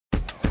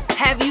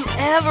Have you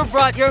ever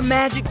brought your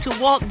magic to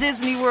Walt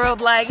Disney World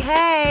like,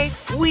 hey,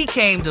 we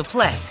came to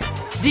play?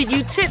 Did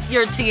you tip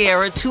your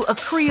tiara to a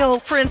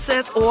Creole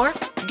princess or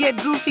get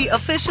goofy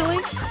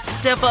officially?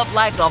 Step up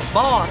like a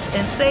boss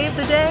and save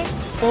the day?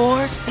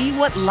 Or see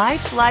what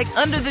life's like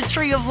under the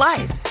tree of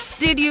life?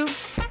 Did you?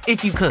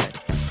 If you could.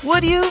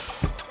 Would you?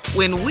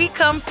 When we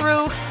come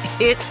through,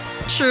 it's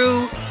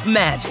true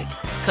magic.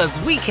 'Cause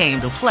we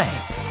came to play.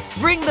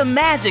 Bring the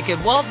magic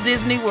at Walt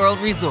Disney World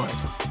Resort.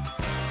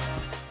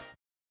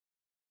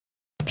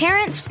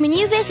 Parents, when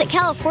you visit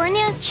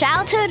California,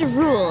 childhood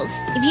rules.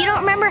 If you don't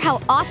remember how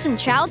awesome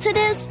childhood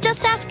is,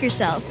 just ask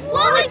yourself,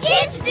 what would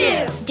kids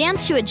do?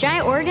 Dance to a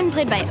giant organ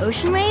played by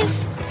ocean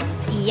waves?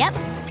 Yep.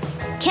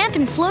 Camp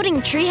in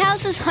floating tree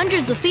houses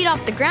hundreds of feet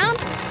off the ground?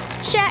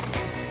 Check.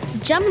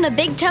 Jump in a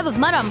big tub of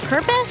mud on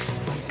purpose?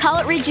 Call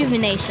it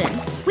rejuvenation.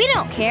 We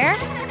don't care.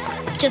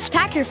 Just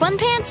pack your fun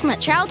pants and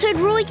let childhood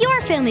rule your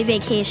family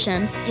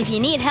vacation. If you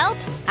need help,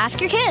 ask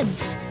your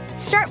kids.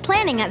 Start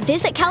planning at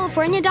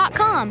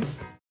visitcalifornia.com.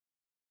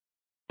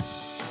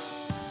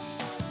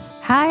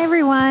 Hi,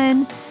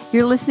 everyone.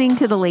 You're listening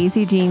to the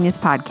Lazy Genius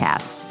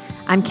Podcast.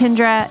 I'm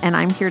Kendra, and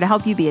I'm here to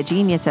help you be a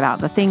genius about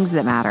the things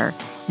that matter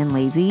and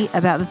lazy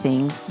about the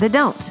things that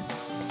don't.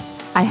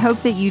 I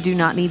hope that you do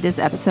not need this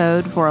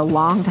episode for a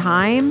long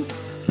time,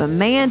 but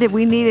man, did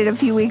we need it a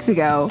few weeks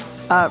ago.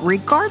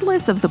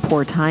 Regardless of the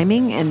poor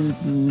timing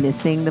and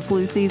missing the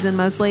flu season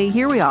mostly,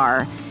 here we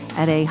are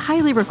at a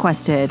highly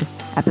requested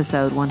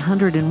episode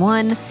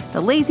 101.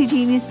 The Lazy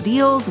Genius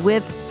deals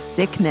with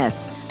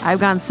sickness. I've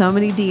gotten so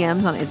many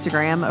DMs on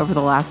Instagram over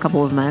the last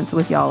couple of months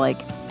with y'all like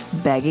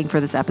begging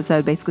for this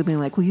episode, basically being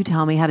like, will you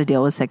tell me how to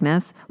deal with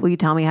sickness? Will you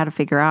tell me how to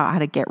figure out how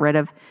to get rid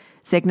of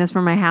sickness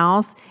from my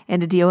house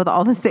and to deal with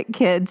all the sick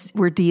kids?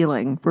 We're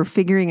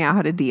figuring out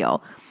how to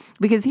deal.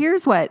 Because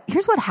here's what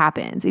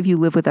happens if you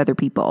live with other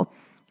people.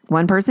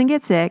 One person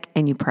gets sick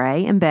and you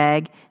pray and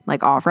beg,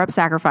 like offer up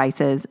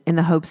sacrifices in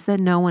the hopes that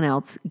no one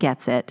else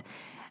gets it.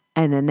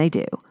 And then they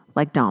do,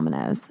 like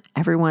dominoes.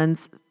 Everyone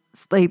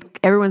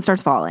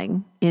starts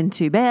falling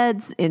into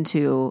beds,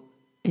 into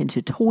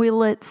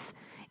toilets,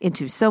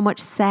 into so much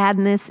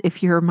sadness.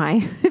 If you're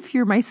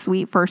my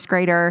sweet first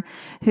grader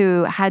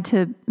who had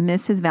to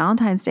miss his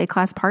Valentine's Day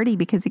class party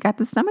because he got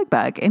the stomach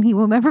bug, and he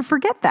will never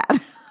forget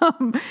that.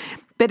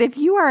 But if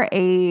you're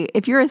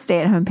a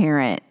stay-at-home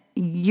parent,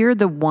 you're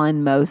the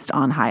one most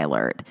on high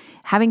alert.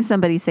 Having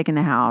somebody sick in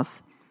the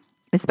house,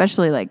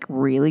 especially like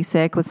really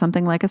sick with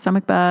something like a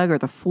stomach bug or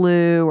the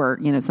flu or,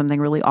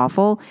 something really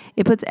awful,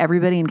 it puts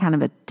everybody in kind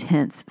of a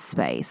tense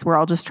space. We're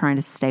all just trying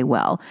to stay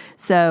well.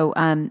 So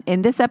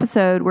in this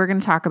episode, we're going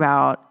to talk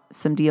about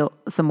some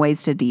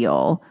ways to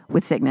deal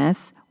with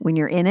sickness when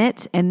you're in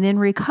it and then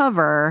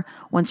recover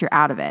once you're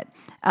out of it.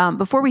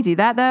 Before we do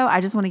that, though,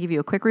 I just want to give you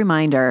a quick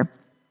reminder.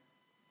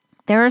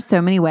 There are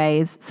so many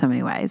ways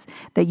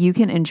that you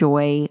can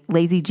enjoy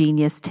Lazy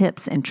Genius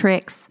tips and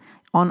tricks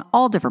on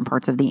all different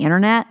parts of the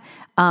internet.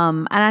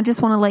 And I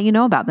just want to let you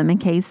know about them in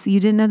case you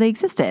didn't know they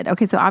existed.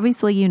 Okay, so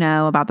obviously you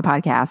know about the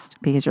podcast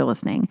because you're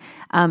listening.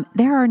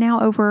 There are now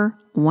over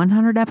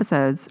 100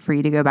 episodes for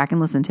you to go back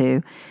and listen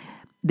to.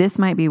 This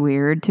might be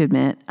weird to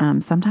admit.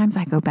 Sometimes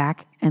I go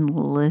back and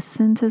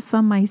listen to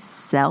some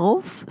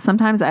myself.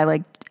 Sometimes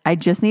I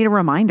just need a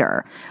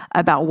reminder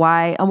about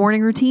why a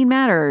morning routine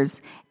matters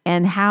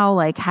and how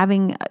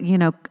having,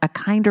 a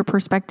kinder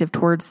perspective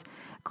towards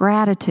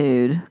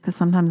gratitude, because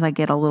sometimes I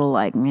get a little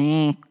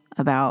meh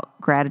about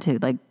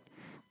gratitude.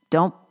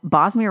 Don't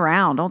boss me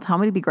around. Don't tell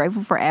me to be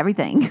grateful for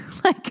everything.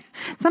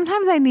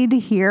 Sometimes I need to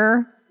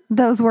hear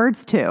those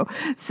words too.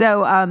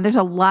 So there's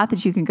a lot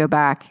that you can go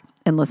back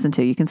and listen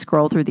to. You can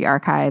scroll through the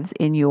archives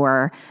in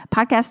your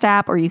podcast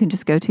app, or you can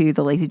just go to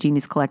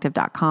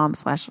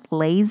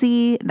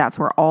thelazygeniuscollective.com/lazy. That's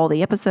where all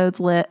the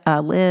episodes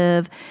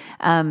live.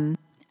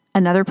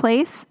 Another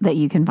place that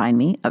you can find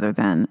me other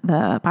than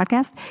the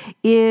podcast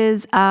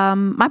is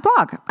my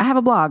blog. I have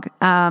a blog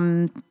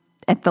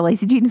at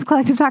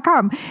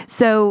thelazygeniuscollective.com.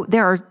 So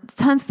there are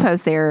tons of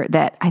posts there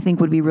that I think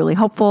would be really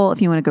helpful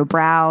if you want to go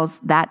browse.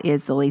 That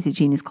is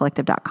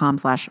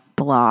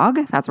thelazygeniuscollective.com/blog.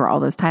 That's where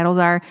all those titles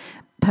are.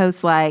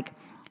 Posts like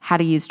how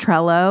to use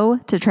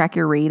Trello to track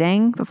your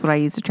reading. That's what I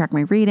use to track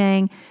my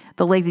reading.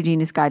 The Lazy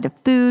Genius Guide to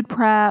Food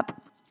Prep,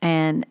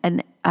 and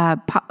a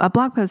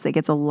blog post that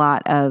gets a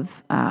lot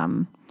of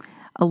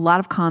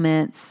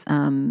comments.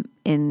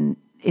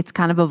 It's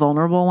kind of a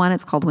vulnerable one.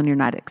 It's called When You're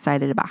Not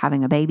Excited About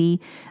Having a Baby.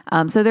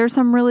 So there's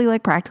some really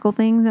practical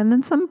things, and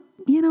then some,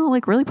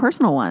 really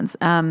personal ones.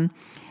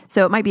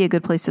 So it might be a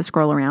good place to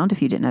scroll around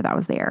if you didn't know that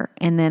was there.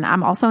 And then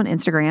I'm also on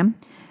Instagram,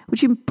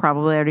 which you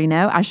probably already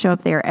know. I show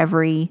up there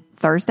every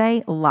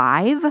Thursday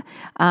live.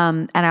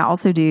 And I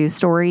also do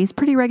stories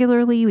pretty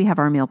regularly. We have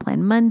our Meal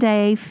Plan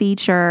Monday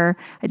feature.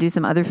 I do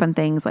some other fun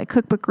things like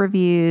cookbook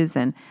reviews,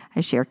 and I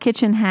share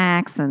kitchen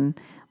hacks and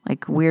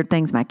like weird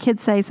things my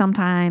kids say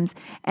sometimes.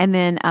 And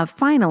then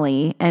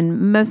finally,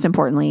 and most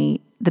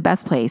importantly, the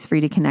best place for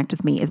you to connect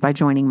with me is by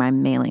joining my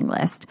mailing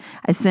list.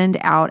 I send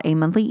out a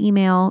monthly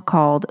email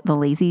called the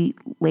latest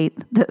lazy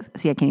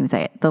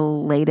letter. The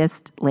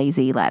latest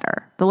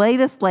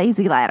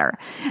lazy letter.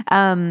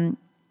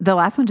 The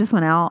last one just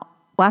went out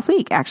last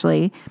week,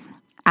 actually.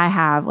 I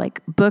have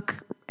like book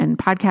and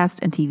podcast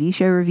and TV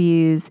show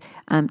reviews,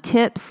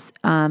 tips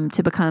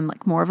to become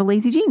like more of a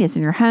lazy genius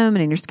in your home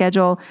and in your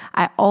schedule.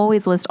 I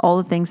always list all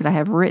the things that I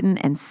have written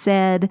and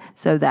said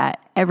so that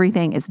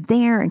everything is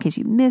there in case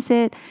you miss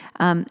it.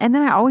 And then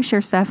I always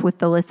share stuff with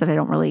the list that I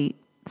don't really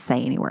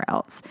say anywhere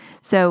else.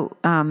 So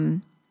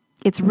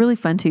it's really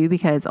fun too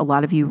because a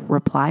lot of you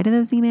reply to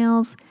those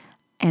emails.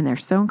 And they're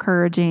so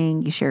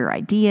encouraging. You share your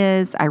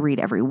ideas. I read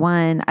every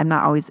one. I'm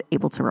not always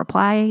able to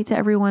reply to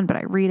everyone, but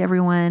I read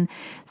everyone.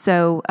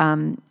 So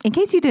in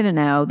case you didn't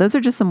know, those are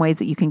just some ways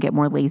that you can get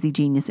more lazy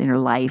genius in your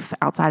life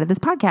outside of this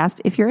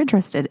podcast if you're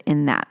interested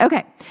in that.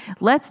 Okay,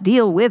 let's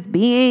deal with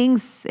being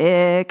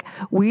sick.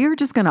 We're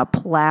just going to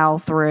plow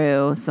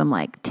through some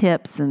like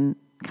tips and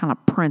kind of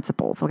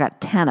principles. We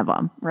got 10 of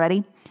them.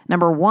 Ready?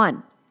 Number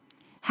 1,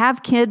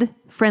 have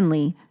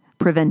kid-friendly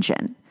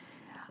prevention.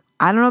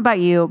 I don't know about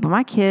you, but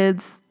my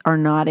kids are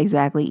not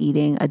exactly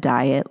eating a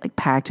diet like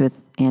packed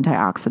with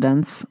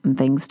antioxidants and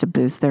things to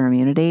boost their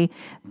immunity.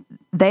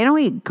 They don't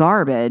eat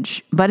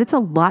garbage, but it's a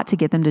lot to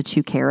get them to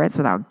chew carrots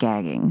without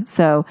gagging.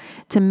 So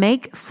to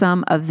make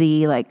some of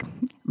the like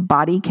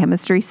body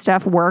chemistry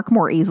stuff work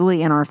more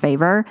easily in our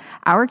favor,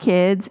 our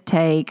kids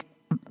take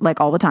like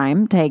all the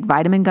time, take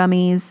vitamin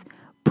gummies,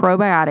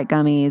 probiotic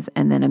gummies,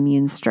 and then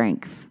immune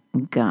strength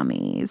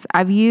gummies.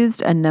 I've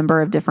used a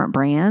number of different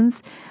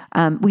brands.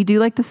 We do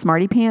like the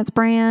Smarty Pants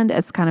brand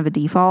as kind of a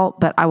default,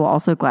 but I will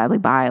also gladly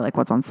buy like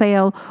what's on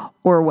sale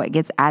or what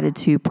gets added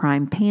to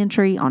Prime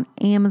Pantry on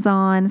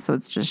Amazon. So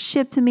it's just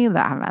shipped to me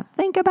without having to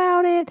think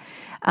about it.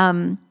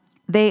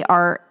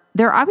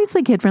 They're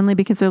obviously kid friendly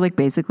because they're like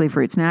basically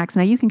fruit snacks.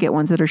 Now you can get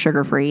ones that are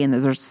sugar free and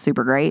those are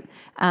super great.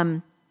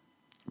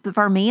 But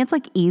for me, it's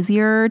like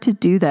easier to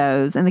do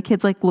those and the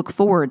kids like look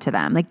forward to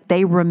them. Like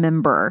they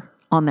remember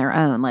on their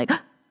own, like,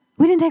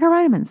 we didn't take our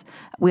vitamins.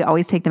 We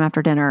always take them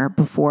after dinner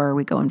before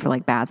we go in for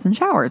like baths and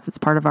showers. It's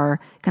part of our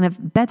kind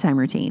of bedtime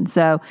routine.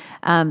 So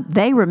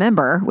they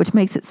remember, which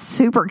makes it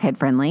super kid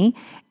friendly.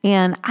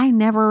 And I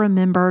never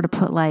remember to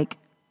put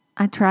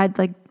I tried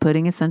like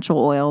putting essential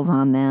oils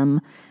on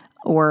them,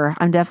 or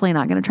I'm definitely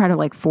not going to try to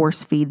like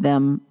force feed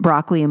them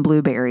broccoli and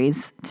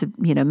blueberries to,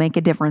 make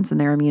a difference in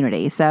their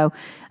immunity. So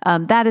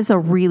that is a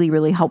really,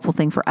 really helpful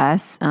thing for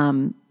us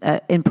in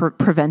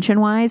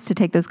prevention wise to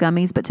take those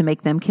gummies, but to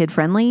make them kid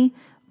friendly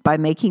by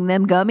making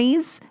them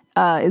gummies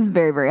is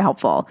very, very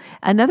helpful.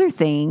 Another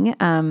thing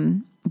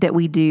that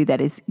we do that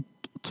is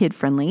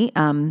kid-friendly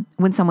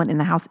when someone in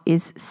the house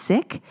is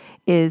sick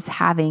is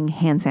having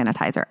hand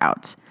sanitizer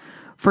out.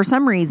 For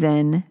some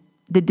reason,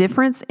 the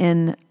difference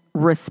in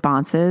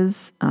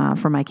responses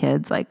for my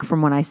kids, like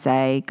from when I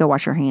say, go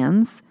wash your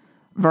hands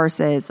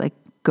versus like,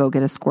 go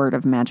get a squirt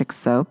of magic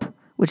soap,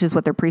 which is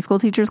what their preschool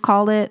teachers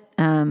called it.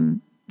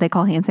 They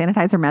call hand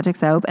sanitizer magic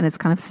soap, and it's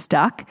kind of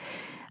stuck.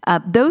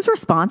 Those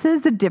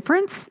responses, the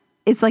difference,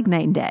 it's like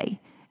night and day.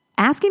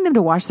 Asking them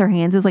to wash their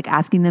hands is like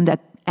asking them to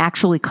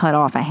actually cut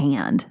off a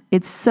hand.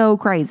 It's so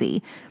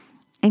crazy.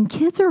 And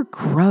kids are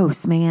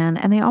gross, man.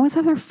 And they always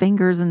have their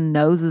fingers and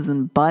noses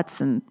and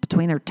butts and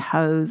between their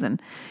toes.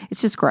 And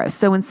it's just gross.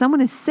 So when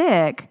someone is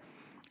sick,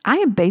 I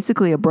am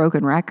basically a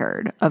broken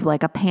record of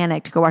like a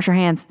panic to go wash your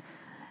hands,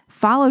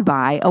 followed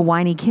by a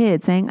whiny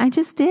kid saying, I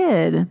just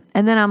did.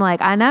 And then I'm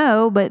like, I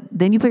know, but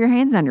then you put your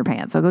hands down your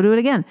pants. So go do it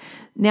again.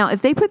 Now,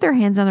 if they put their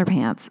hands down their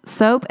pants,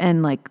 soap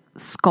and like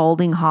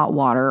scalding hot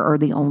water are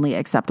the only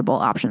acceptable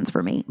options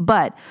for me.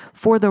 But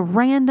for the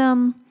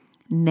random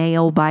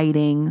nail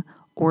biting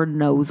or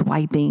nose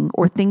wiping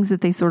or things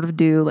that they sort of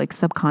do like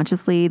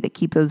subconsciously that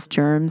keep those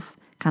germs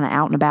kind of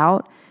out and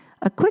about,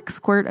 a quick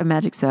squirt of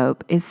magic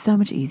soap is so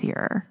much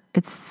easier.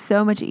 It's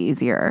so much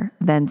easier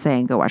than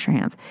saying, go wash your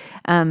hands.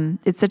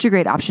 It's such a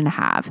great option to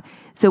have.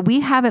 So we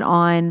have it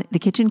on the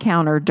kitchen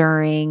counter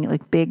during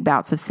like big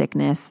bouts of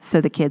sickness so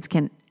the kids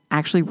can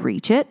actually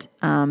reach it.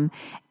 And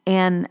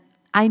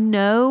I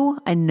know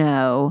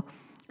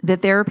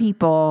that there are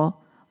people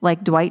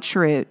like Dwight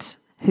Schrute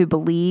who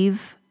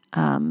believe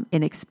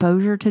in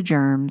exposure to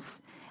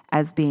germs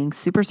as being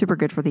super, super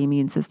good for the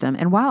immune system.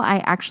 And while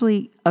I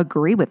actually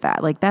agree with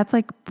that, like that's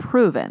like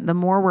proven, the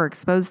more we're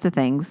exposed to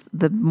things,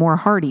 the more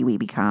hardy we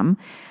become.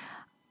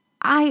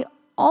 I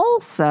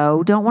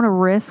also don't want to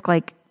risk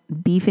like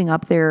beefing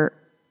up their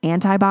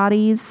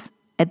antibodies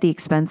at the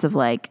expense of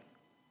like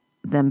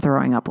them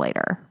throwing up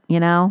later. I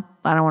don't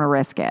want to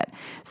risk it.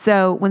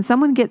 So when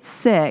someone gets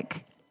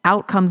sick,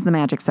 out comes the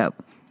magic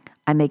soap.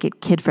 I make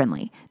it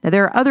kid-friendly. Now,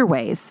 there are other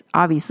ways,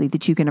 obviously,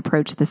 that you can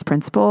approach this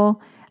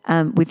principle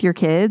with your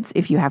kids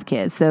if you have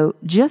kids. So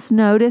just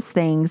notice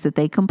things that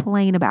they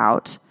complain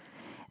about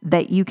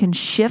that you can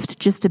shift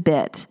just a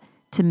bit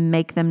to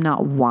make them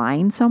not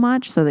whine so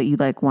much so that you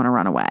like want to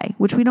run away,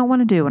 which we don't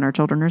want to do when our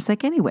children are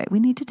sick anyway. We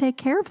need to take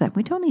care of them.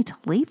 We don't need to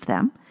leave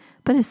them,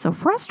 but it's so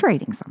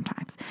frustrating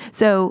sometimes.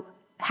 So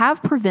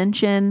have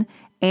prevention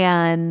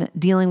and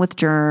dealing with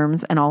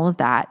germs and all of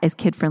that as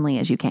kid-friendly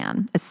as you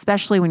can,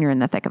 especially when you're in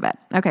the thick of it.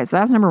 Okay, so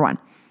that's number 1.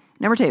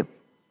 Number 2,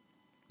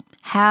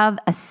 have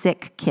a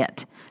sick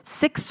kit.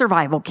 Sick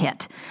survival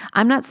kit.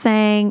 I'm not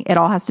saying it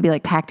all has to be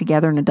like packed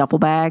together in a duffel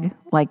bag,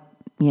 like,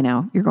 you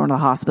know, you're going to the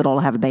hospital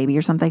to have a baby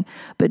or something,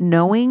 but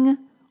knowing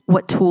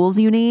what tools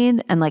you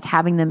need and like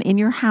having them in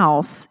your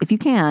house, if you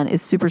can,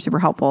 is super, super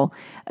helpful,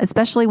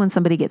 especially when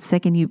somebody gets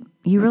sick and you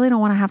really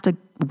don't want to have to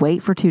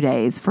wait for 2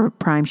 days for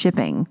prime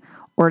shipping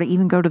or to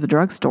even go to the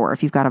drugstore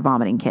if you've got a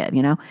vomiting kid,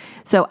 you know?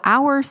 So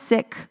our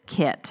sick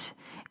kit,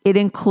 it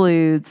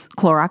includes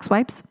Clorox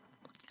wipes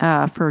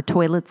for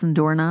toilets and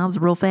doorknobs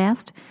real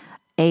fast,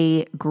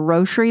 a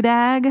grocery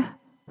bag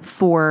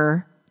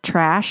for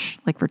trash,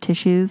 like for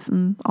tissues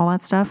and all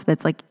that stuff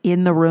that's like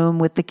in the room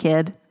with the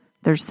kid.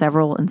 There's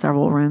several in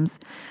several rooms.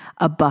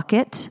 A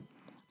bucket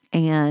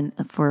and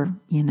for,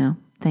 you know,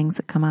 things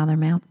that come out of their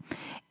mouth.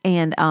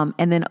 And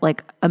then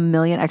like a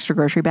million extra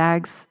grocery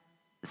bags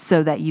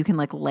so that you can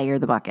like layer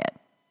the bucket,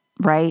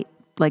 right?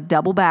 Like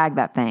double bag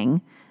that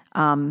thing.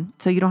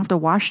 So you don't have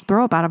to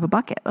throw up out of a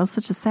bucket. That's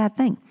such a sad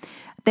thing.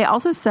 They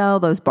also sell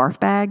those barf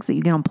bags that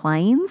you get on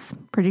planes.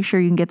 Pretty sure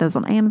you can get those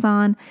on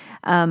Amazon.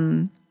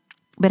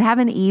 But have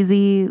an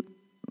easy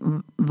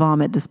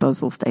vomit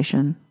disposal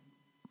station,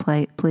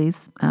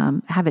 please.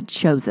 Have it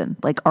chosen.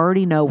 Like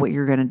already know what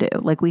you're going to do.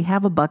 Like we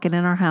have a bucket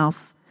in our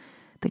house.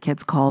 The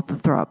kids call it the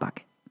throw up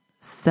bucket.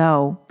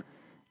 So,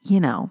 you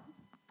know,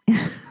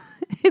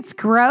 it's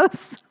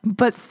gross,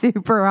 but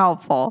super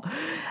helpful.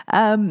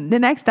 The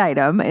next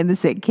item in the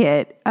sick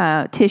kit,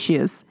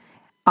 tissues.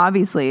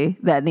 Obviously,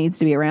 that needs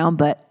to be around,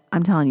 but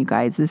I'm telling you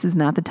guys, this is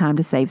not the time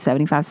to save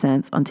 75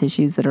 cents on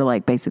tissues that are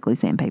like basically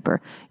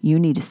sandpaper. You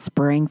need to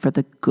spring for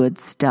the good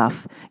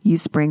stuff. You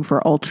spring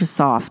for ultra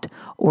soft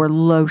or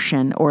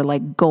lotion or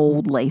like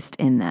gold laced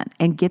in that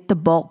and get the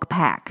bulk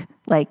pack.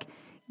 Like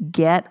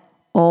get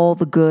all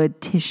the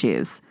good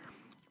tissues.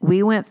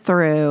 We went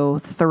through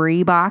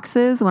 3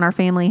 boxes when our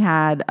family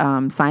had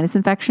sinus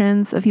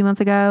infections a few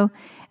months ago.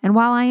 And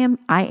while I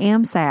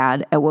am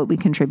sad at what we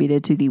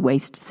contributed to the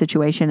waste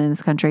situation in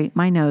this country,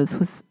 my nose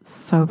was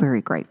so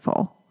very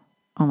grateful.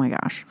 Oh my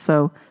gosh.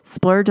 So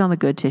splurge on the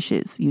good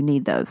tissues. You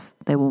need those.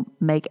 They will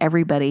make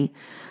everybody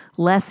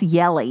less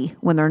yelly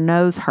when their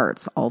nose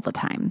hurts all the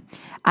time.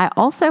 I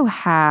also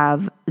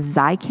have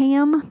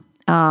Zicam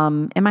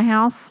in my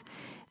house.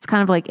 It's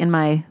kind of like in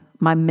my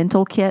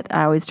mental kit.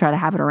 I always try to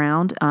have it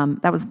around.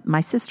 That was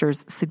my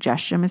sister's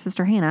suggestion, my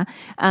sister Hannah.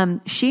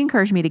 She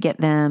encouraged me to get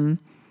them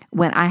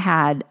when I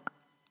had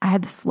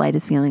the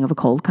slightest feeling of a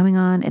cold coming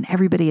on and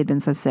everybody had been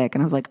so sick.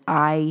 And I was like,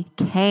 I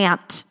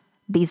can't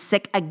be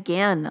sick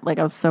again. Like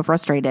I was so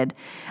frustrated.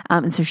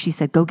 And so she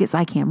said, go get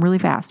Zicam really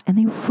fast. And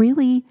they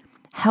really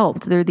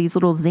helped. They're these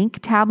little zinc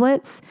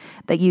tablets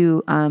that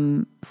you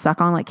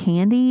suck on like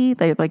candy.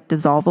 They're like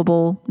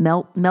dissolvable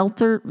melt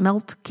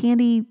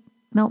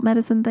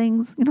medicine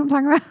things. You know what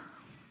I'm talking about?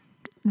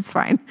 It's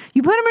fine.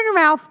 You put them in your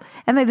mouth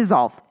and they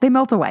dissolve. They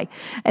melt away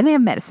and they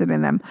have medicine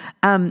in them.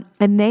 And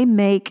they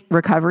make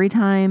recovery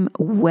time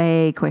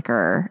way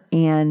quicker.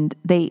 And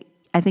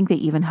I think they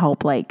even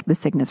help like the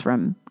sickness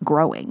from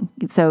growing.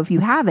 So if you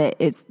have it,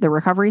 the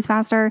recovery is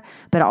faster,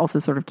 but it also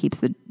sort of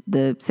keeps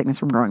the sickness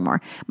from growing more.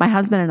 My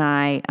husband and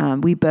I,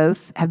 we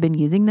both have been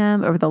using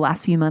them over the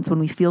last few months when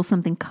we feel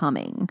something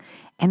coming,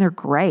 and they're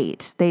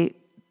great. They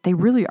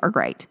really are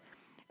great.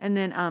 And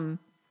then,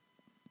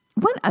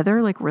 one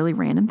other like really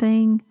random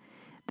thing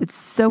that's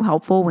so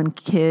helpful when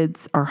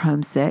kids are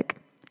homesick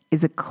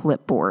is a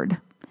clipboard.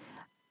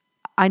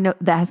 I know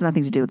that has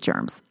nothing to do with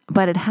germs,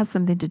 but it has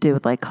something to do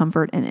with like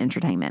comfort and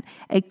entertainment.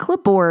 A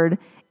clipboard,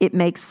 it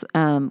makes,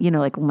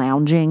 like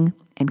lounging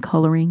and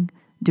coloring,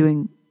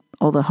 doing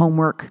all the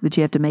homework that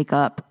you have to make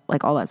up,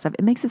 like all that stuff.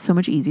 It makes it so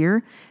much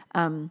easier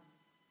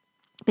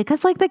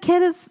because like the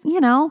kid is,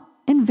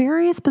 in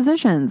various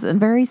positions and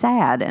very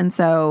sad. And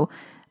so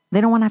they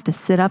don't want to have to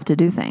sit up to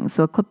do things.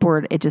 So a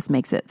clipboard, it just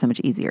makes it so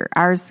much easier.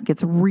 Ours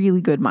gets really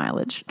good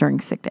mileage during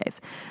sick days.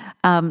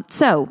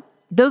 So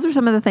those are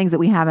some of the things that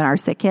we have in our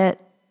sick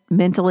kit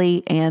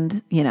mentally.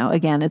 And,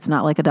 again, it's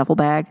not like a duffel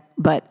bag,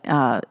 but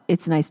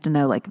it's nice to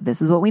know like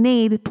this is what we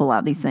need. Pull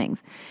out these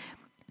things.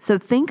 So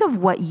think of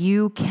what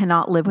you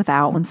cannot live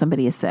without when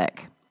somebody is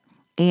sick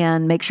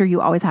and make sure you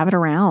always have it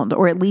around,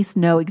 or at least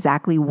know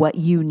exactly what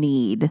you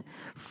need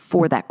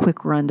for that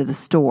quick run to the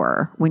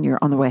store when you're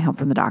on the way home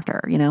from the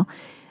doctor,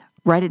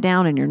 Write it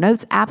down in your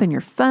notes app in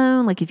your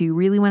phone. Like if you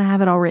really want to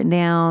have it all written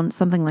down,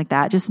 something like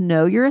that, just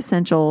know your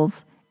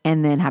essentials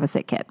and then have a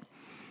sick kit.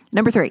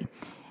 Number 3,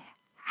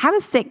 have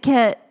a sick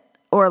kit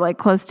or like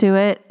close to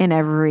it in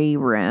every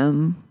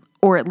room,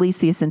 or at least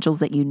the essentials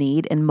that you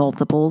need in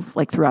multiples,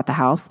 like throughout the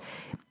house.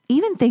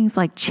 Even things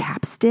like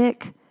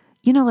chapstick,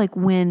 like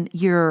when when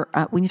you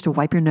have to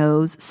wipe your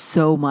nose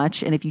so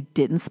much, and if you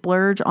didn't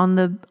splurge on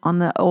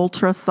the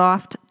ultra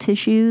soft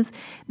tissues,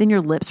 then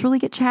your lips really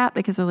get chapped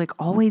because they're like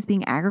always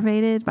being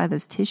aggravated by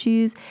those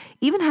tissues.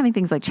 Even having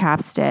things like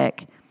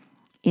chapstick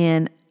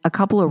in a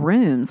couple of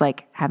rooms,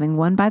 like having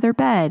one by their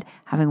bed,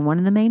 having one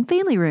in the main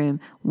family room,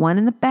 one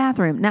in the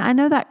bathroom. Now, I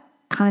know that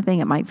kind of thing,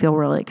 it might feel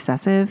really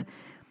excessive,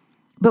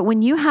 but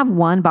when you have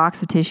one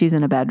box of tissues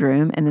in a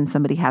bedroom and then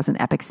somebody has an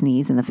epic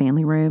sneeze in the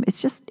family room,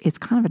 it's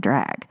kind of a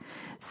drag.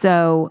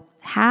 So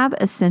have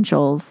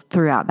essentials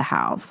throughout the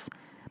house.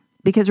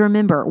 Because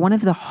remember, one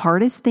of the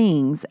hardest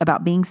things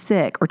about being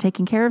sick or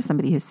taking care of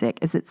somebody who's sick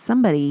is that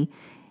somebody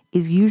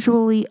is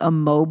usually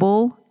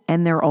immobile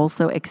and they're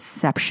also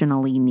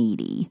exceptionally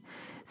needy.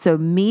 So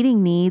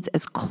meeting needs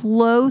as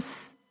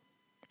close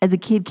as a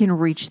kid can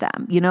reach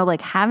them,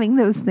 like having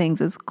those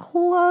things as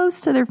close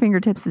to their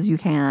fingertips as you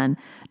can,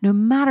 no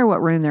matter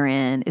what room they're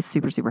in, is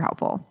super, super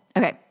helpful.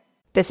 Okay.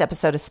 This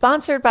episode is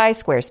sponsored by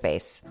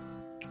Squarespace.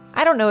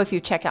 I don't know if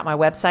you've checked out my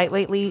website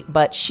lately,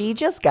 but she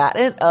just got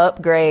an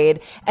upgrade,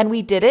 and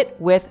we did it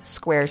with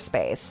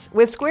Squarespace.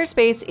 With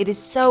Squarespace, it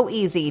is so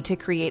easy to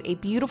create a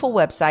beautiful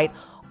website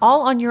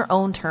all on your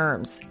own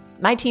terms.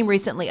 My team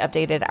recently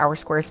updated our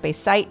Squarespace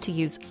site to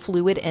use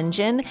Fluid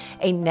Engine,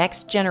 a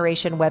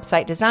next-generation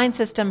website design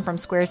system from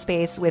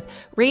Squarespace with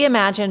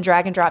reimagined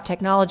drag-and-drop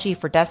technology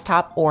for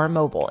desktop or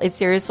mobile. It's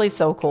seriously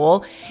so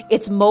cool.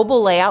 Its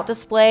mobile layout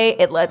display,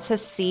 it lets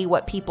us see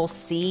what people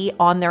see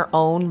on their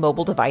own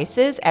mobile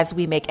devices as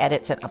we make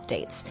edits and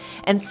updates.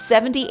 And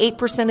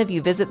 78% of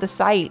you visit the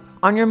site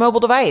on your mobile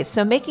device,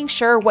 so making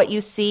sure what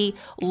you see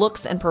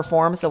looks and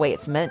performs the way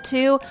it's meant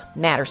to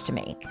matters to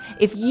me.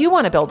 If you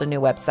want to build a new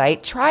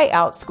website, try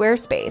out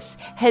Squarespace.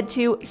 Head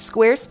to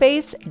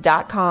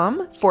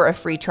squarespace.com for a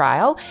free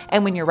trial.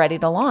 And when you're ready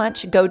to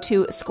launch, go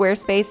to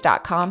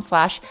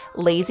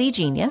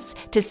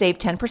squarespace.com/lazygenius to save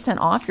 10%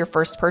 off your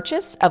first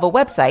purchase of a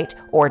website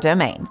or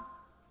domain.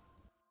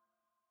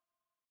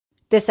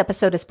 This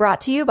episode is brought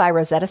to you by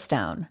Rosetta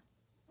Stone.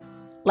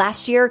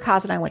 Last year,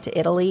 Kaz and I went to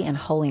Italy, and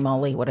holy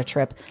moly, what a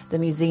trip. The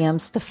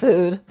museums, the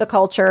food, the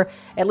culture.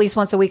 At least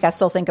once a week, I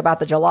still think about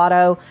the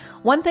gelato.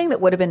 One thing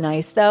that would have been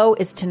nice, though,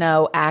 is to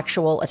know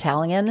actual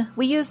Italian.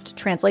 We used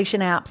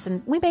translation apps,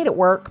 and we made it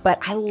work, but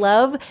I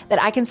love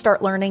that I can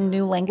start learning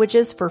new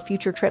languages for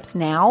future trips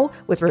now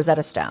with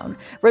Rosetta Stone.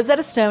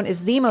 Rosetta Stone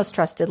is the most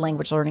trusted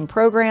language learning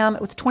program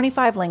with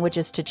 25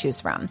 languages to choose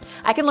from.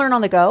 I can learn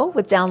on the go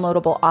with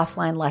downloadable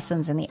offline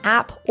lessons in the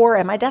app or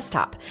at my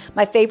desktop.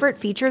 My favorite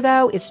feature,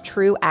 though, is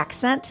True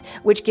Accent,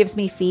 which gives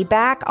me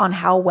feedback on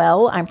how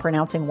well I'm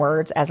pronouncing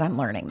words as I'm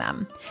learning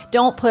them.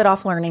 Don't put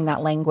off learning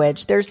that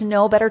language. There's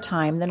no better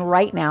time than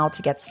right now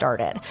to get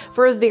started.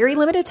 For a very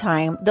limited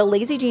time, the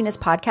Lazy Genius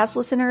podcast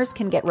listeners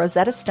can get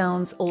Rosetta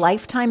Stone's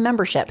lifetime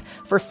membership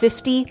for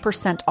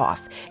 50%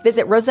 off.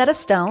 Visit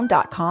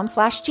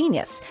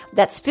rosettastone.com/genius.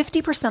 That's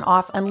 50%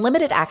 off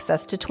unlimited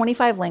access to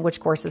 25 language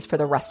courses for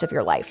the rest of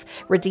your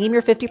life. Redeem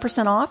your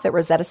 50% off at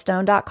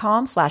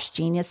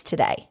rosettastone.com/genius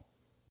today.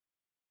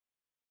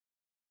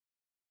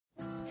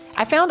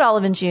 I found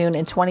Olive & June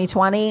in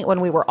 2020 when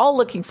we were all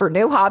looking for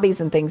new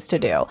hobbies and things to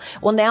do.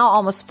 Well, now,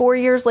 almost 4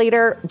 years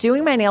later,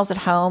 doing my nails at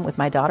home with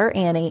my daughter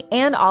Annie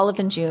and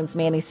Olive & June's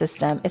Mani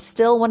system is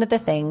still one of the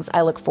things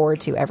I look forward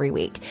to every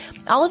week.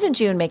 Olive &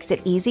 June makes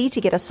it easy to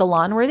get a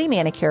salon-worthy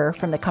manicure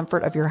from the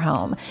comfort of your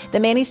home.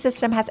 The Mani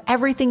system has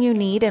everything you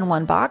need in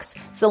one box,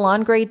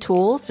 salon-grade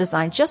tools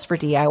designed just for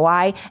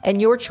DIY, and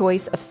your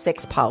choice of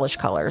 6 polish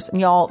colors. And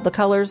y'all, the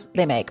colors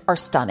they make are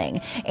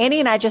stunning.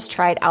 Annie and I just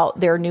tried out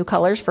their new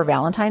colors for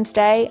Valentine's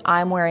Day.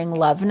 I'm wearing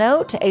Love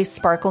Note, a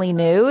sparkly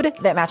nude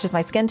that matches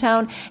my skin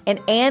tone, and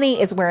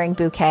Annie is wearing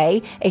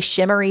Bouquet, a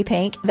shimmery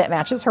pink that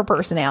matches her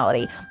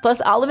personality.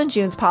 Plus, Olive &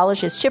 June's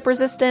polish is chip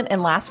resistant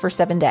and lasts for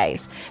 7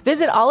 days.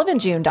 Visit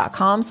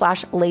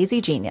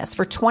oliveandjune.com/lazygenius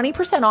for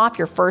 20% off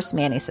your first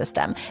Mani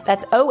system.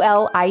 That's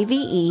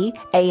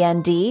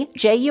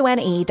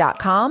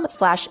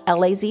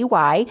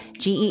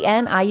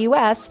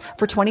oliveandjune.com/lazygenius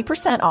for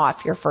 20%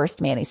 off your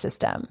first Mani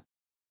system.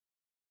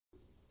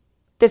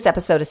 This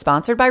episode is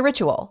sponsored by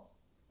Ritual.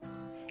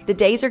 The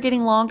days are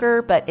getting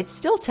longer, but it's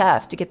still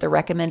tough to get the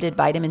recommended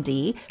vitamin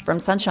D from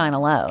sunshine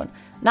alone,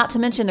 not to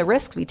mention the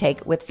risks we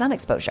take with sun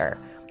exposure.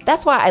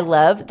 That's why I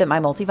love that my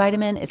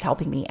multivitamin is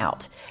helping me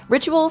out.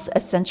 Ritual's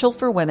Essential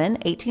for Women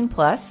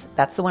 18+,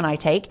 that's the one I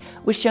take,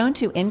 was shown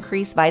to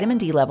increase vitamin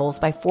D levels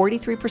by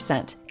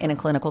 43% in a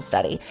clinical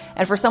study.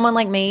 And for someone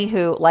like me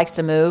who likes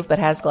to move but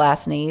has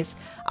glass knees,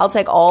 I'll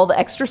take all the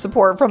extra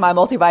support from my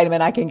multivitamin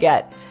I can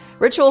get.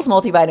 Ritual's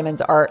multivitamins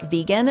are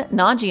vegan,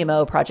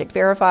 non-GMO, project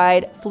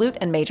verified, flute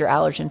and major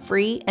allergen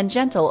free, and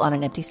gentle on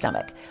an empty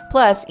stomach.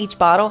 Plus, each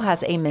bottle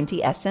has a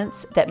minty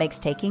essence that makes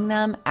taking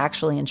them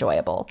actually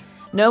enjoyable.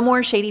 No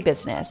more shady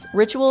business.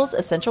 Ritual's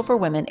Essential for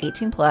Women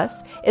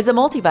 18+ is a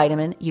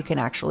multivitamin you can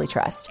actually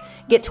trust.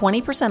 Get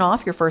 20%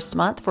 off your first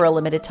month for a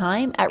limited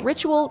time at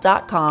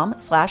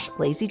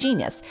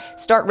ritual.com/lazygenius.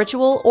 Start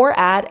Ritual or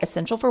add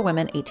Essential for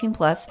Women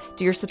 18+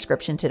 to your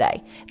subscription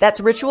today.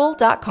 That's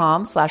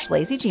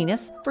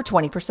ritual.com/lazygenius for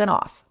 20%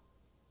 off.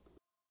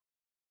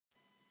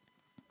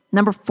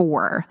 Number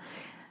 4,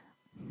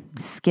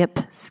 skip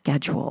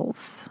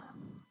schedules.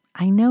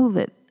 I know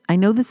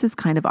this is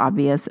kind of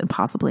obvious and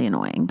possibly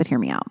annoying, but hear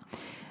me out.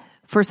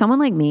 For someone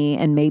like me,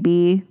 and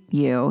maybe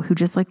you, who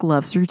just like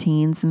loves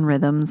routines and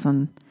rhythms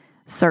and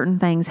certain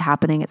things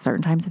happening at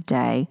certain times of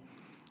day,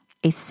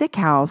 a sick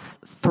house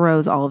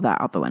throws all of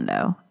that out the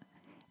window.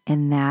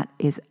 And that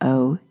is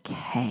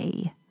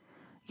okay.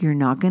 You're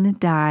not going to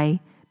die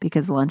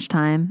because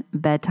lunchtime,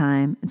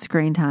 bedtime, and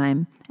screen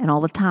time, and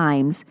all the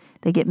times,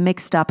 they get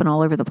mixed up and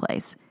all over the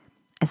place.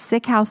 A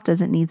sick house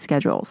doesn't need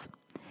schedules.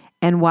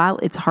 And while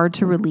it's hard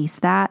to release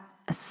that,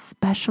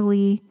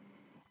 especially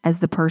as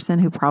the person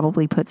who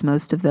probably puts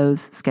most of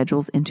those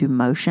schedules into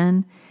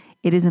motion,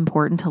 it is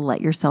important to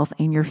let yourself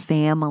and your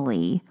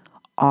family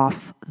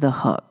off the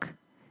hook.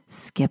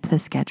 Skip the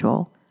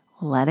schedule.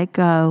 Let it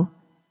go.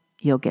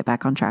 You'll get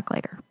back on track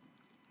later.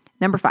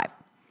 Number 5,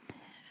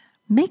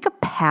 make a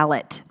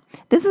pallet.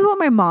 This is what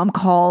my mom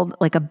called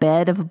like a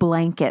bed of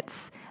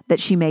blankets that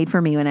she made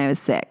for me when I was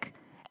sick.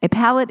 A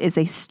pallet is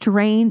a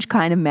strange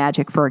kind of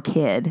magic for a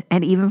kid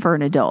and even for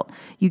an adult.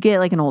 You get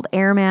like an old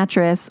air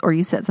mattress, or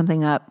you set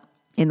something up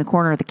in the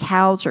corner of the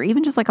couch, or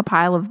even just like a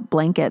pile of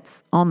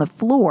blankets on the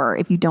floor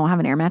if you don't have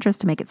an air mattress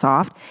to make it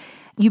soft.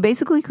 You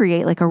basically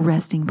create like a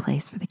resting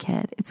place for the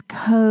kid. It's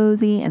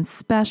cozy and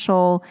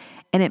special,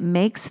 and it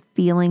makes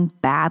feeling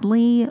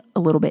badly a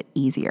little bit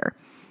easier.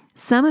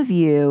 Some of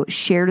you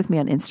shared with me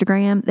on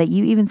Instagram that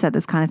you even set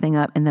this kind of thing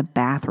up in the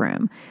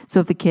bathroom.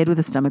 So if a kid with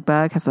a stomach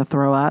bug has to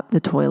throw up,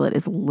 the toilet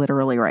is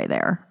literally right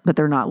there, but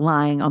they're not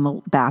lying on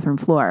the bathroom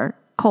floor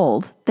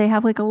cold. They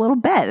have like a little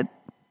bed.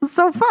 It's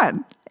so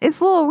fun. It's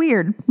a little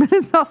weird, but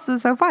it's also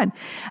so fun.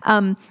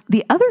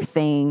 The other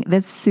thing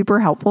that's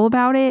super helpful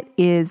about it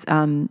is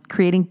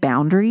creating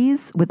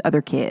boundaries with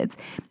other kids.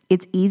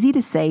 It's easy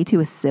to say to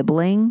a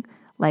sibling,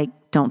 like,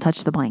 don't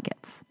touch the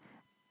blankets.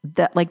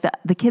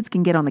 The kids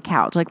can get on the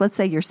couch. Like, let's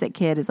say your sick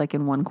kid is like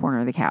in one corner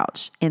of the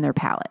couch in their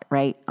pallet,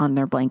 right? On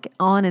their blanket,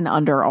 on and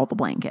under all the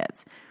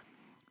blankets.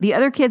 The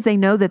other kids, they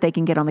know that they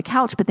can get on the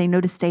couch, but they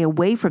know to stay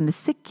away from the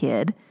sick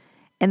kid.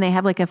 And they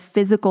have like a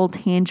physical,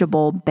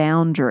 tangible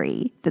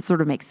boundary that sort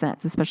of makes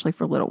sense, especially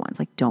for little ones.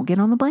 Like, don't get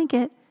on the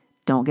blanket.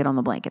 Don't get on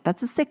the blanket.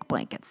 That's a sick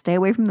blanket. Stay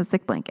away from the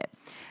sick blanket.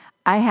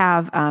 I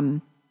have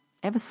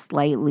a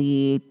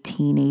slightly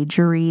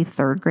teenagery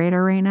 3rd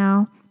grader right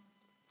now.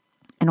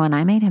 And when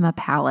I made him a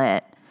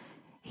pallet,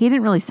 he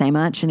didn't really say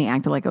much and he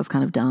acted like it was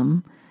kind of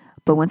dumb.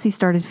 But once he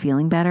started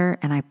feeling better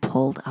and I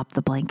pulled up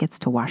the blankets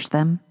to wash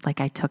them,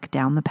 like I took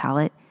down the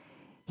pallet,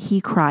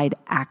 he cried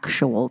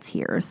actual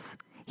tears.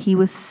 He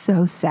was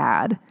so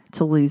sad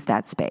to lose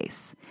that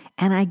space.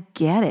 And I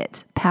get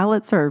it.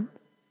 Pallets are,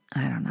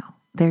 I don't know,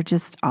 they're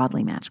just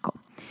oddly magical.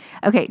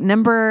 Okay,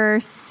 number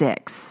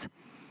 6,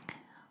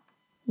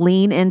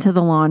 lean into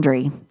the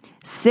laundry.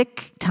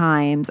 Sick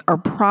times are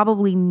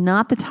probably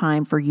not the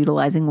time for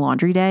utilizing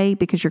laundry day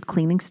because you're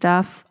cleaning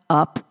stuff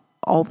up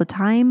all the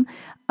time,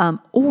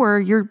 or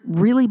you're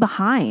really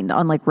behind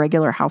on like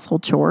regular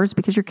household chores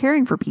because you're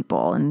caring for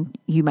people and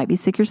you might be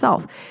sick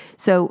yourself.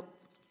 So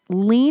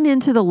lean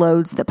into the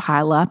loads that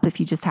pile up.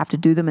 If you just have to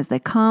do them as they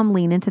come,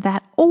 lean into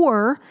that,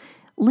 or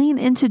lean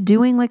into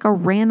doing like a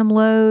random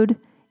load,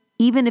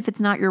 even if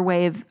it's not your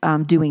way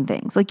of doing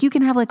things. Like you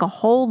can have like a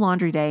whole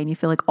laundry day and you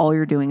feel like all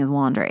you're doing is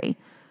laundry.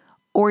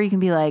 Or you can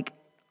be like,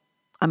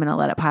 I'm going to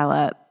let it pile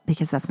up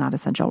because that's not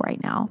essential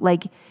right now.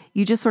 Like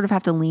you just sort of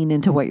have to lean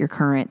into what your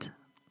current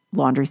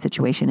laundry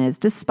situation is,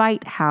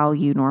 despite how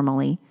you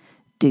normally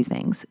do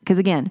things. Because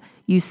again,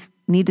 you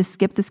need to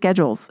skip the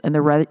schedules and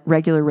the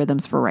regular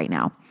rhythms for right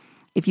now.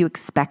 If you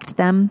expect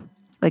them,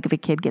 like if a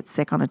kid gets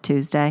sick on a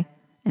Tuesday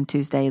and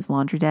Tuesday is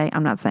laundry day,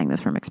 I'm not saying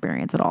this from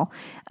experience at all.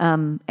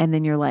 And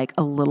then you're like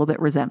a little bit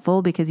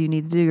resentful because you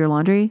need to do your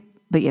laundry,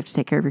 but you have to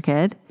take care of your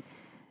kid.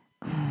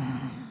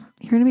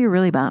 You're going to be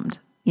really bummed,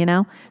 you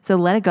know? So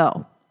let it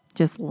go.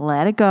 Just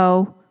let it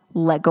go.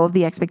 Let go of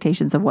the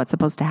expectations of what's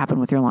supposed to happen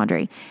with your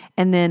laundry.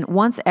 And then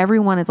once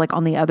everyone is like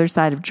on the other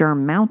side of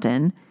Germ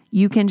Mountain,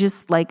 you can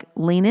just like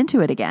lean into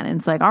it again. And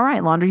it's like, all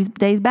right, laundry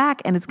day's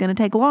back and it's going to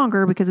take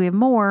longer because we have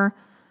more,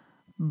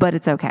 but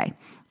it's okay.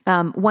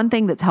 One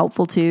thing that's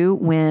helpful too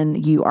when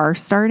you are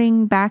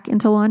starting back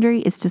into laundry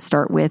is to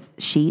start with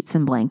sheets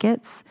and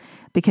blankets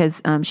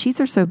because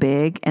sheets are so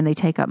big and they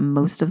take up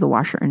most of the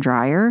washer and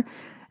dryer.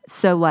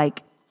 So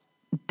like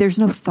there's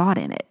no thought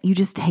in it. You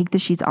just take the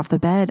sheets off the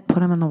bed, put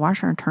them in the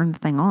washer and turn the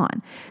thing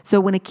on. So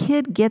when a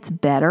kid gets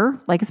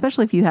better, like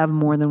especially if you have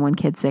more than one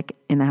kid sick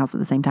in the house at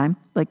the same time,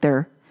 like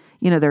they're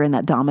in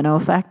that domino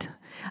effect.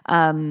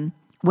 When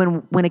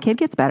a kid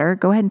gets better,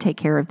 go ahead and take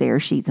care of their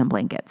sheets and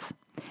blankets.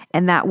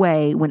 And that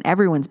way, when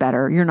everyone's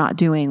better, you're not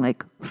doing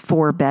like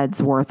 4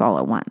 beds worth all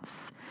at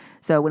once.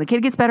 So when a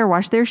kid gets better,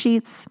 wash their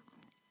sheets.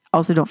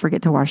 Also, don't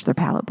forget to wash their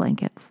pallet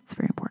blankets. It's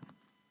very important.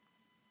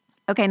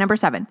 Okay, number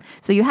 7.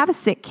 So you have a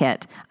sick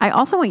kit. I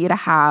also want you to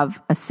have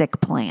a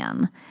sick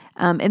plan.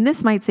 And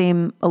this might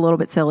seem a little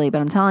bit silly, but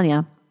I'm telling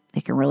you,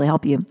 it can really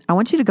help you. I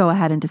want you to go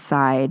ahead and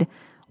decide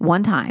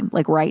one time,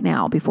 like right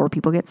now, before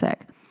people get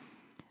sick,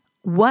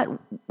 what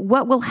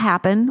will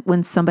happen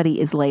when somebody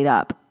is laid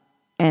up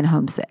and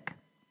homesick.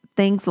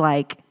 Things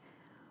like,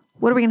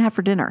 what are we going to have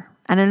for dinner?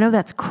 And I know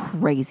that's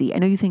crazy. I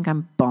know you think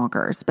I'm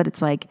bonkers, but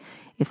it's like,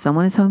 if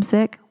someone is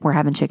homesick, we're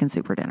having chicken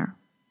soup for dinner.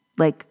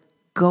 Like,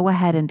 go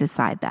ahead and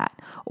decide that.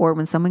 Or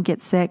when someone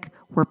gets sick,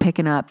 we're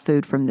picking up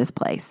food from this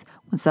place.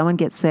 When someone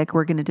gets sick,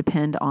 we're going to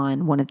depend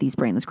on one of these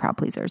brainless crowd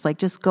pleasers. Like,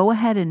 just go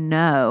ahead and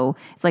know.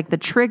 It's like the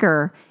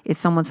trigger is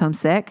someone's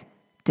homesick,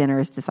 dinner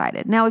is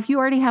decided. Now, if you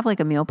already have like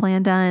a meal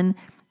plan done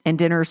and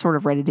dinner is sort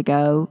of ready to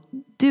go,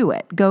 do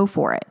it. Go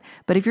for it.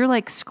 But if you're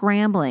like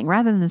scrambling,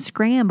 rather than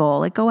scramble,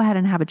 like go ahead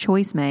and have a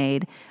choice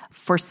made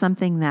for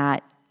something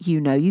that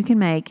you know you can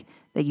make,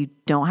 that you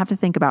don't have to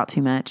think about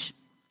too much,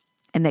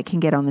 and that can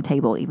get on the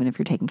table even if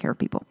you're taking care of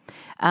people.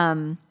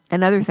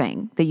 Another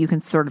thing that you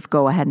can sort of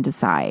go ahead and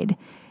decide,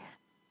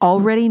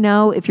 already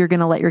know if you're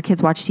going to let your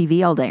kids watch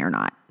TV all day or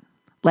not.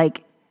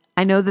 Like,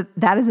 I know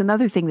that is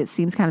another thing that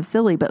seems kind of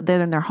silly, but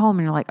they're in their home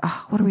and you're like,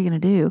 oh, what are we going to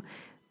do?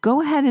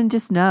 Go ahead and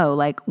just know,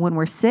 like, when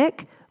we're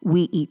sick,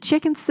 we eat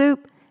chicken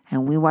soup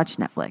and we watch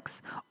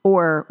Netflix.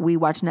 Or we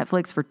watch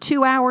Netflix for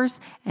 2 hours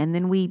and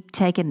then we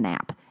take a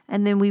nap.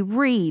 And then we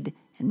read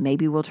and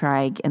maybe we'll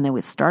try and then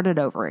we start it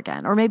over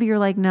again. Or maybe you're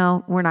like,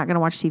 no, we're not going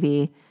to watch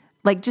TV.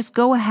 Like, just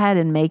go ahead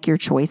and make your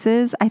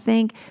choices, I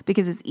think,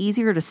 because it's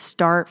easier to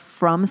start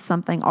from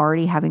something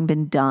already having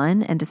been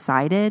done and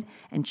decided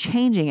and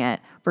changing it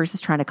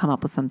versus trying to come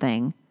up with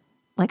something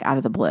like out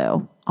of the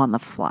blue on the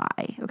fly.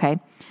 Okay.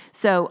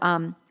 So,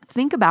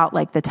 think about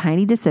like the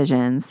tiny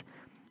decisions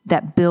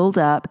that build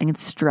up and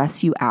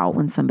stress you out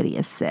when somebody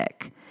is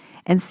sick,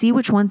 and see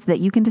which ones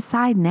that you can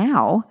decide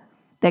now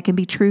that can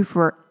be true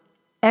for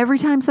every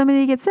time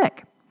somebody gets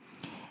sick.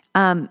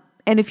 And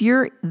if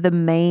you're the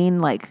main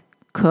like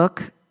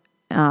cook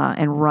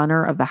and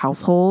runner of the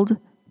household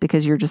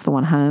because you're just the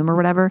one home or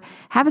whatever,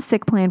 have a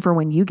sick plan for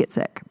when you get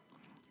sick.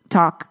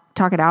 Talk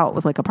it out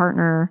with like a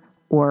partner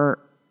or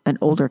an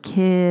older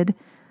kid.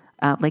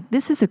 Like,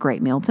 this is a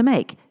great meal to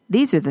make.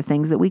 These are the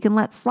things that we can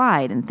let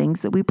slide and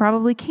things that we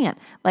probably can't.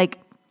 Like,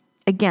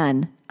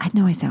 again, I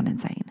know I sound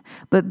insane,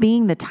 but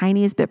being the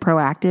tiniest bit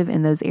proactive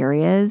in those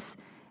areas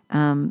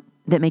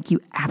that make you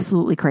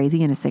absolutely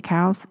crazy in a sick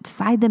house,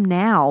 decide them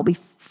now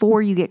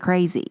before you get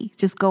crazy.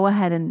 Just go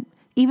ahead and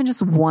even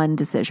just one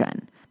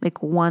decision,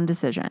 make one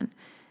decision,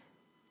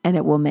 and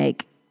it will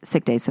make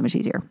sick days so much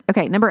easier.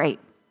 Okay, number 8.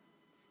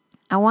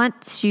 I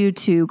want you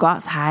to go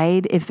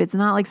outside if it's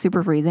not like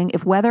super freezing,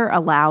 if weather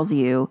allows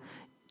you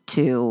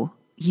to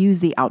use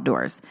the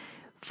outdoors.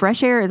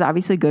 Fresh air is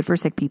obviously good for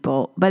sick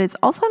people, but it's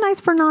also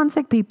nice for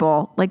non-sick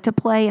people, like to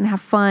play and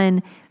have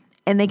fun,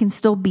 and they can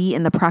still be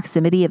in the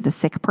proximity of the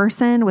sick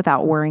person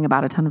without worrying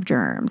about a ton of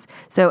germs.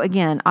 So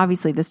again,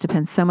 obviously this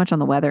depends so much on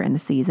the weather and the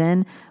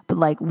season, but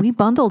like, we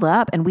bundled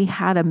up and we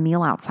had a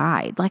meal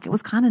outside. Like, it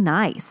was kind of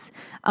nice.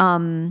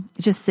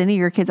 Just sending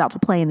your kids out to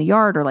play in the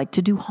yard or like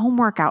to do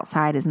homework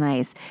outside is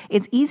nice.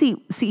 It's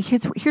easy. See,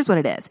 here's what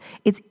it is.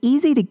 It's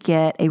easy to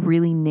get a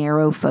really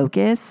narrow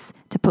focus,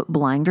 to put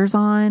blinders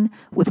on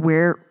with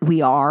where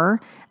we are,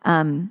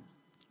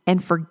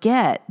 and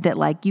forget that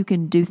like you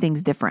can do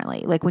things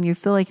differently. Like, when you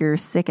feel like you're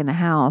sick in the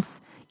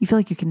house, you feel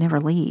like you can never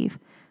leave.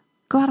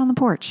 Go out on the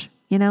porch,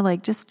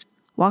 like just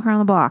walk around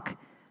the block,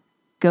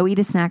 go eat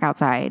a snack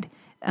outside.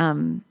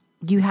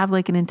 You have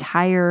like an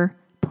entire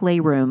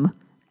playroom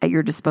at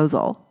your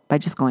disposal by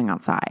just going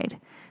outside.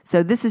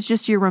 So this is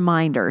just your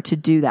reminder to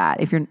do that.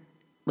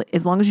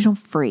 As long as you don't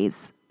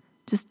freeze,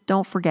 just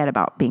don't forget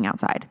about being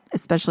outside,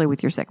 especially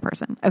with your sick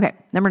person. Okay.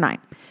 Number 9,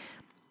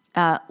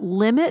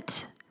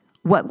 limit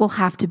what will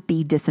have to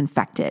be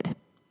disinfected.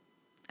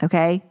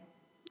 Okay.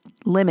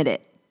 Limit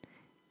it.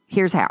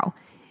 Here's how.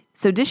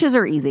 So dishes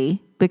are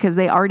easy because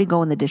they already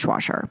go in the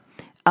dishwasher.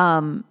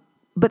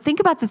 But think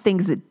about the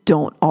things that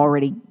don't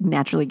already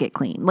naturally get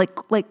clean.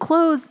 Like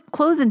clothes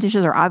and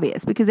dishes are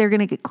obvious because they're going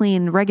to get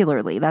clean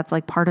regularly. That's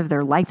like part of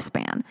their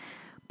lifespan.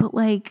 But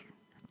like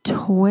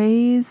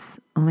toys,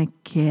 oh my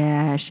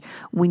gosh.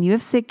 When you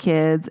have sick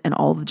kids and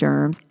all the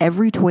germs,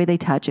 every toy they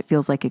touch, it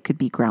feels like it could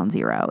be ground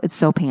zero. It's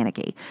so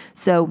panicky.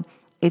 So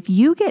if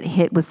you get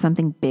hit with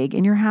something big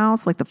in your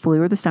house, like the flu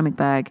or the stomach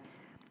bug,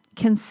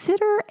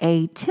 consider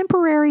a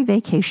temporary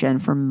vacation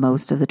for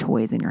most of the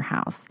toys in your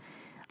house.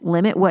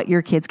 Limit what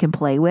your kids can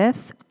play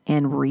with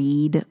and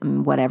read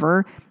and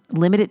whatever.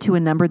 Limit it to a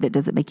number that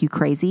doesn't make you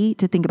crazy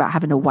to think about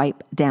having to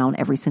wipe down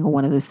every single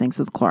one of those things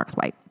with a Clorox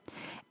wipe.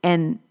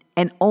 And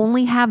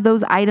only have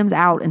those items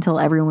out until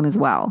everyone is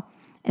well.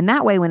 And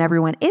that way, when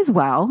everyone is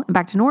well and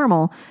back to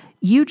normal,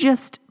 you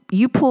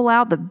pull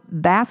out the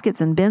baskets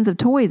and bins of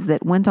toys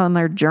that went on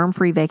their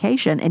germ-free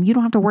vacation, and you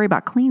don't have to worry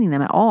about cleaning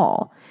them at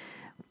all.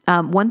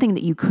 One thing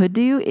that you could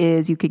do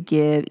is you could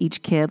give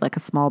each kid like a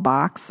small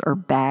box or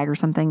bag or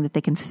something that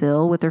they can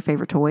fill with their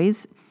favorite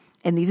toys.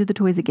 And these are the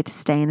toys that get to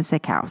stay in the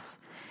sick house.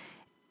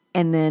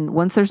 And then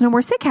once there's no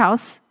more sick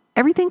house,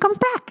 everything comes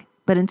back.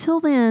 But until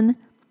then,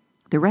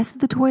 the rest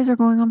of the toys are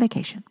going on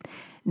vacation.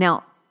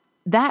 Now,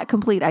 that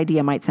complete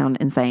idea might sound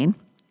insane,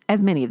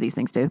 as many of these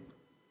things do.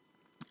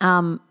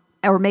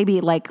 Or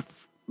maybe like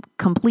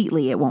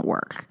completely it won't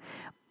work.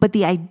 But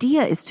the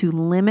idea is to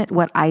limit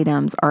what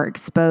items are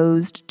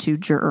exposed to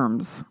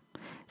germs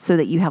so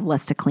that you have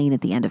less to clean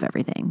at the end of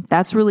everything.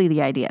 That's really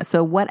the idea.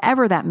 So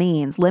whatever that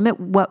means, limit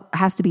what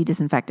has to be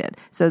disinfected.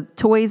 So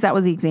toys, that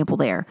was the example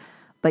there.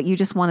 But you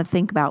just want to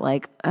think about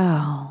like,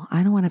 oh,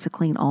 I don't want to have to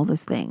clean all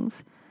those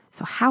things.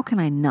 So how can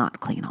I not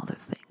clean all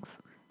those things?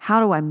 How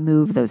do I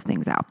move those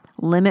things out?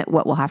 Limit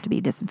what will have to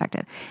be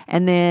disinfected.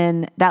 And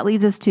then that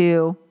leads us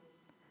to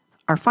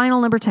our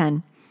final number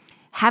 10,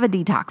 have a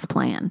detox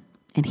plan.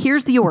 And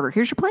here's the order.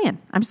 Here's your plan.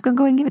 I'm just going to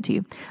go ahead and give it to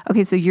you.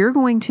 Okay, so you're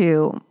going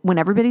to, when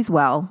everybody's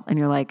well and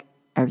you're like,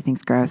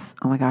 everything's gross.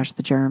 Oh my gosh,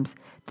 the germs,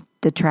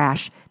 the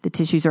trash, the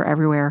tissues are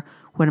everywhere.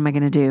 What am I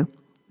going to do?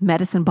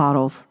 Medicine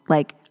bottles.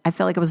 Like, I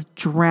felt like I was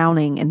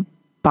drowning in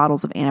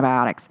bottles of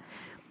antibiotics.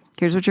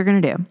 Here's what you're going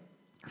to do.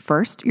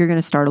 First, you're going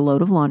to start a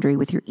load of laundry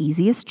with your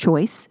easiest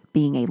choice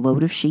being a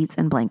load of sheets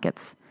and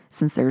blankets,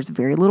 since there's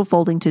very little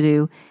folding to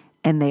do,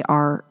 and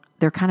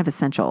they're kind of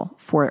essential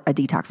for a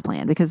detox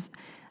plan because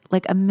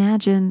like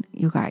imagine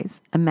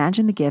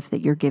the gift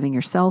that you're giving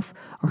yourself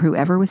or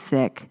whoever was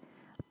sick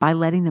by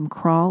letting them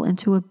crawl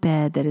into a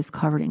bed that is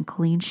covered in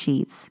clean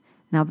sheets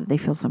now that they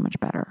feel so much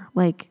better.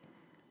 Like,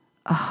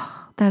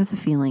 oh, that is a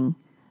feeling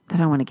that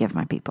I want to give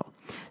my people.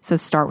 So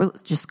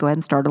just go ahead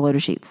and start a load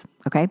of sheets.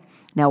 Okay.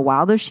 Now,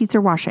 while those sheets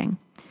are washing,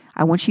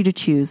 I want you to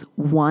choose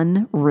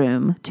one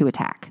room to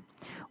attack.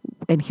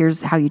 And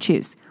here's how you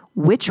choose.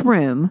 Which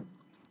room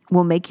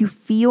will make you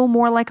feel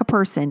more like a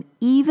person,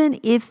 even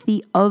if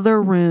the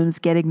other rooms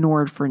get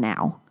ignored for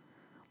now?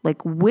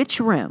 Like, which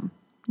room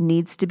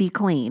needs to be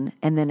clean,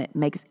 and then it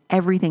makes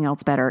everything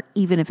else better,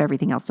 even if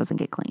everything else doesn't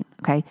get clean,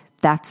 okay?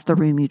 That's the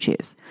room you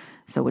choose.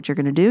 So what you're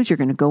going to do is you're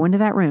going to go into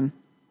that room.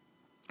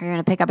 You're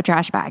going to pick up a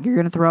trash bag. You're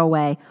going to throw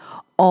away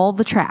all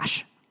the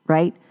trash,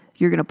 right?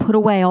 You're going to put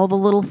away all the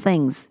little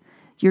things.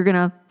 You're going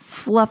to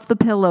fluff the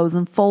pillows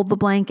and fold the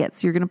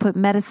blankets. You're going to put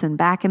medicine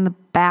back in the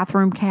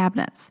bathroom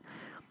cabinets.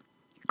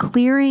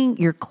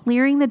 You're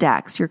clearing the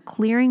decks, you're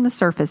clearing the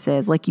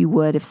surfaces like you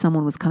would if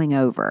someone was coming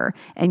over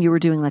and you were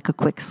doing like a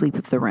quick sweep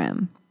of the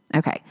room.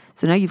 Okay,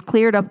 so now you've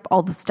cleared up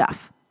all the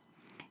stuff.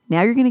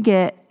 Now you're going to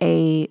get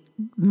a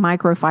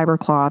microfiber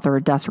cloth or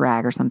a dust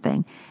rag or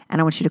something,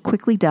 and I want you to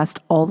quickly dust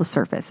all the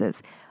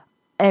surfaces,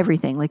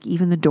 everything, like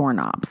even the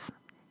doorknobs.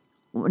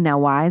 Now,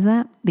 why is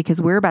that? Because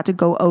we're about to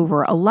go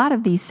over a lot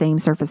of these same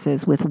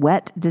surfaces with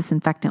wet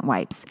disinfectant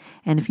wipes,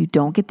 and if you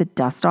don't get the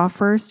dust off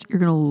first, you're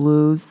going to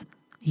lose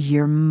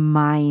your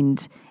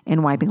mind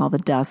in wiping all the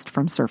dust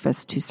from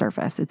surface to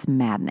surface. It's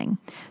maddening.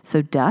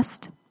 So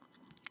dust,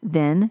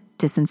 then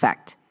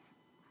disinfect.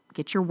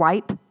 Get your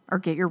wipe or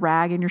get your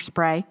rag and your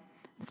spray.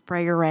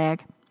 Spray your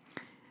rag.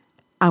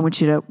 I want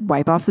you to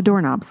wipe off the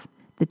doorknobs,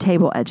 the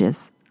table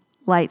edges,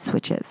 light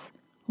switches,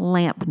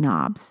 lamp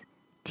knobs,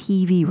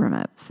 TV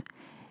remotes.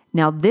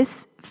 Now,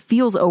 this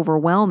feels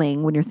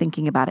overwhelming when you're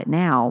thinking about it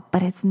now,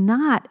 but it's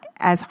not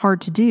as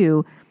hard to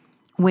do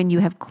when you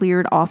have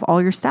cleared off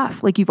all your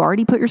stuff. Like, you've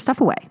already put your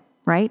stuff away,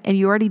 right? And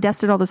you already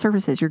dusted all the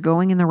surfaces. You're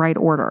going in the right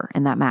order,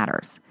 and that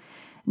matters.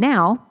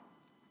 Now,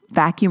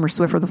 vacuum or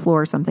Swiffer the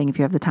floor or something if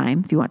you have the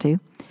time, if you want to.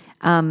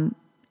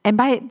 And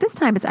by this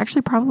time, it's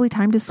actually probably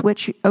time to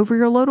switch over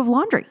your load of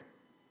laundry.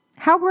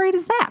 How great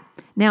is that?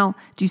 Now,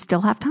 do you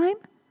still have time?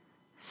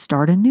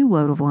 Start a new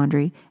load of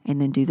laundry and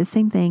then do the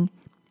same thing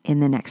in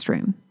the next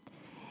room.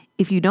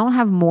 If you don't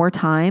have more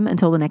time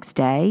until the next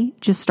day,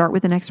 just start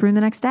with the next room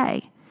the next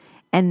day.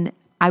 And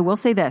I will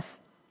say this,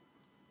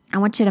 I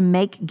want you to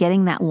make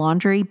getting that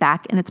laundry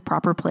back in its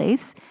proper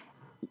place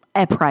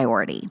a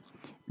priority.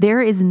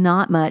 There is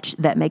not much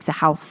that makes a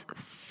house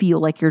feel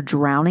like you're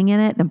drowning in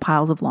it than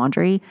piles of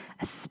laundry,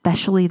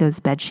 especially those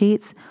bed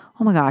sheets.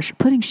 Oh my gosh,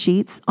 putting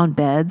sheets on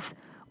beds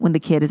when the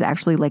kid is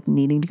actually like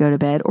needing to go to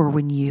bed or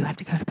when you have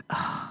to go to bed.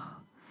 Oh,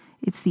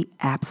 it's the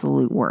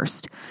absolute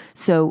worst.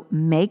 So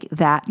make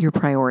that your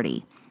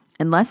priority.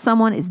 Unless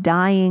someone is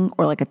dying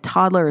or like a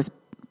toddler is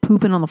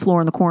pooping on the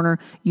floor in the corner,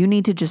 you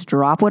need to just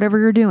drop whatever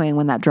you're doing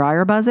when that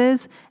dryer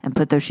buzzes and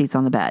put those sheets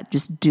on the bed.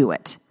 Just do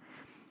it.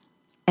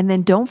 And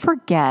then don't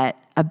forget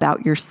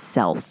about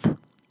yourself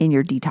in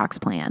your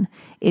detox plan.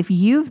 If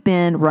you've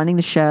been running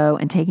the show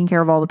and taking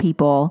care of all the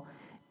people,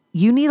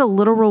 you need a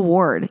little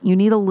reward. You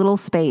need a little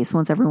space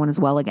once everyone is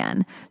well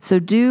again. So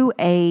do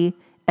a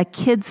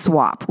kid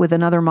swap with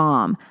another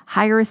mom,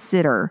 hire a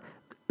sitter,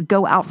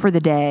 go out for the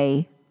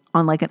day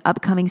on like an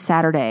upcoming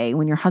Saturday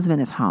when your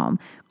husband is home,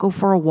 go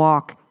for a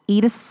walk,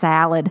 eat a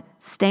salad,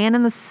 stand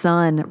in the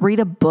sun, read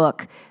a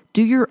book,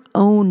 do your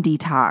own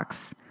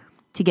detox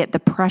to get the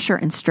pressure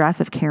and stress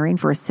of caring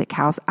for a sick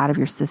house out of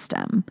your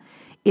system.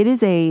 It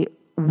is a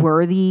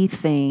worthy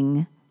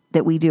thing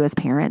that we do as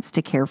parents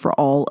to care for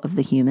all of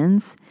the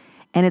humans.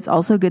 And it's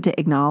also good to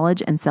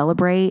acknowledge and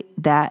celebrate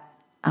that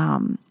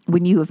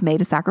when you have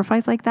made a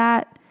sacrifice like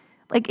that,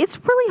 like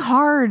it's really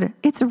hard.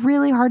 It's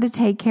really hard to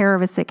take care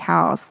of a sick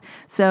house.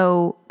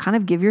 So kind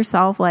of give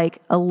yourself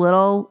like a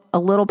little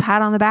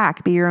pat on the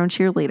back, be your own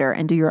cheerleader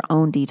and do your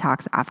own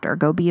detox after.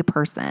 Go be a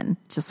person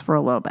just for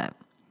a little bit.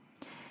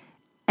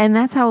 And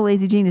that's how a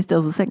lazy genius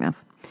deals with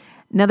sickness.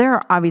 Now, there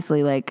are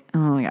obviously oh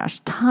my gosh,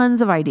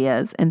 tons of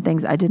ideas and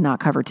things I did not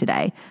cover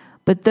today.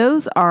 But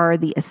those are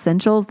the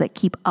essentials that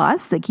keep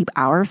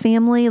our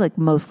family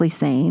mostly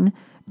sane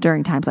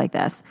during times like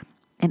this.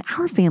 And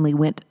our family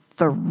went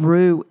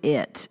through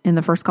it in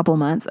the first couple of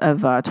months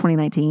of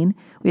 2019.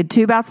 We had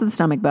 2 bouts of the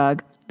stomach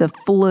bug, the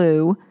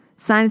flu,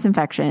 sinus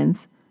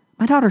infections.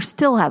 My daughter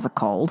still has a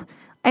cold.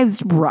 It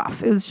was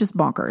rough. It was just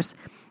bonkers.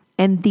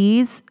 And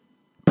these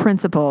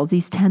principles,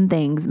 these 10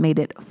 things, made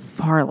it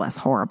far less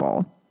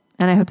horrible.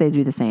 And I hope they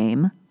do the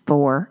same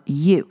for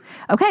you.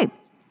 Okay.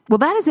 Well,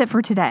 that is it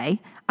for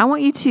today. I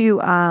want you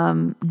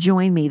to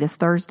join me this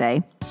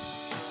Thursday.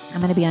 I'm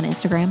going to be on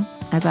Instagram,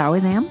 as I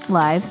always am,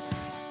 live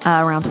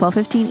around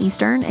 12:15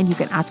 Eastern. And you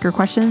can ask your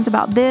questions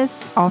about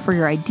this, offer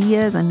your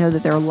ideas. I know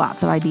that there are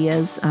lots of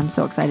ideas. I'm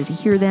so excited to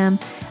hear them.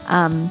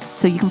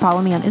 So you can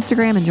follow me on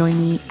Instagram and join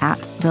me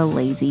at The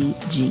Lazy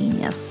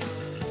Genius.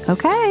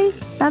 Okay,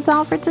 that's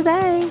all for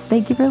today.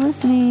 Thank you for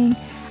listening.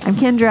 I'm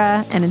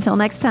Kendra, and until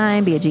next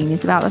time, be a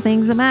genius about the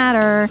things that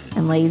matter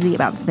and lazy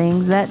about the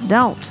things that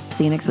don't.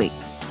 See you next week.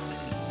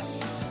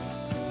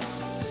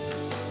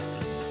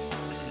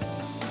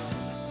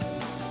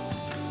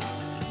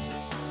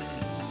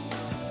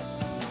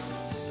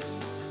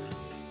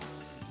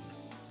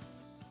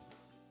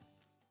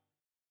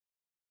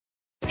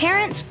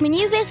 Parents, when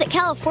you visit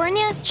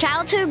California,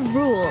 childhood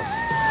rules.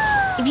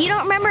 If you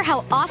don't remember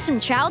how awesome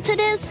childhood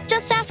is,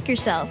 just ask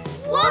yourself,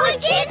 what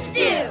would kids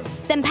do?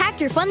 Then pack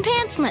your fun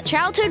pants and let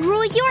childhood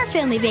rule your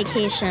family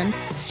vacation.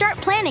 Start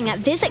planning at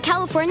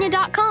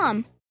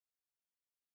visitcalifornia.com.